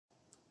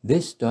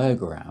This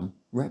diagram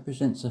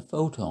represents a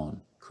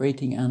photon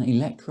creating an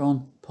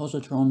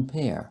electron-positron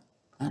pair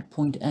at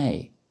point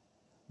A,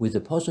 with the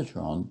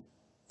positron,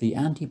 the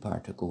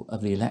antiparticle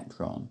of the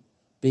electron,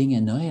 being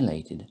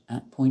annihilated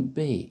at point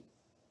B.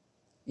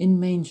 In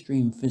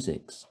mainstream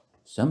physics,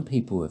 some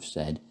people have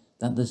said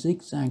that the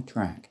zigzag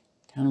track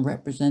can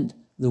represent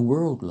the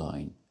world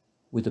line,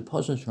 with the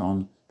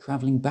positron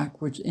travelling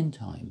backwards in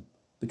time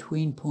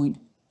between point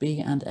B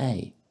and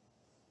A.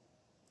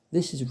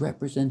 This is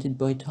represented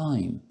by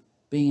time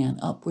being an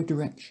upward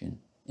direction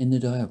in the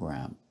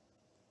diagram,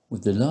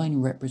 with the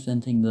line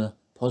representing the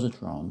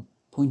positron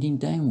pointing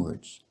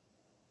downwards.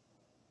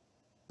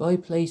 By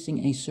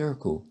placing a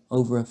circle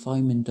over a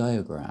Feynman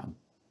diagram,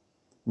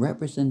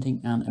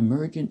 representing an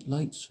emergent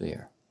light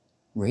sphere,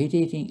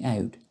 radiating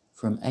out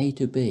from A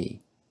to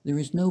B, there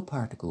is no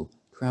particle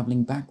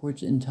travelling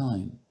backwards in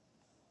time.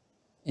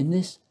 In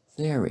this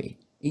theory,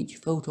 each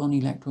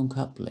photon-electron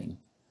coupling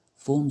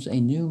forms a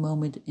new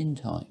moment in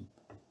time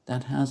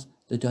that has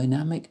the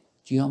dynamic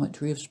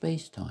geometry of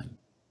space-time.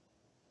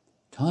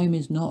 Time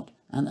is not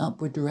an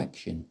upward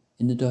direction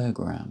in the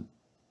diagram.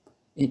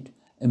 It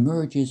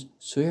emerges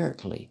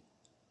spherically,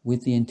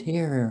 with the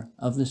interior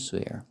of the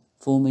sphere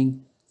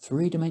forming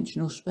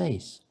three-dimensional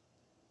space.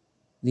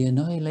 The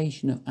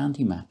annihilation of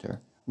antimatter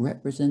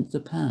represents the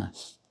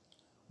past,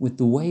 with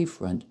the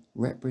wavefront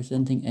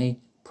representing a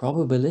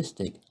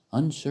probabilistic,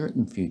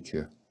 uncertain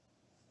future.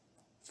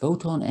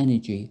 Photon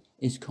energy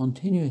is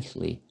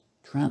continuously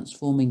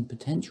transforming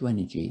potential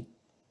energy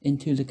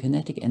into the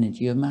kinetic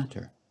energy of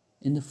matter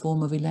in the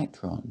form of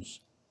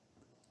electrons.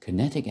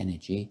 Kinetic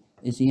energy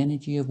is the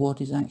energy of what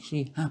is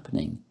actually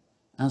happening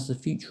as the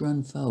future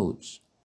unfolds.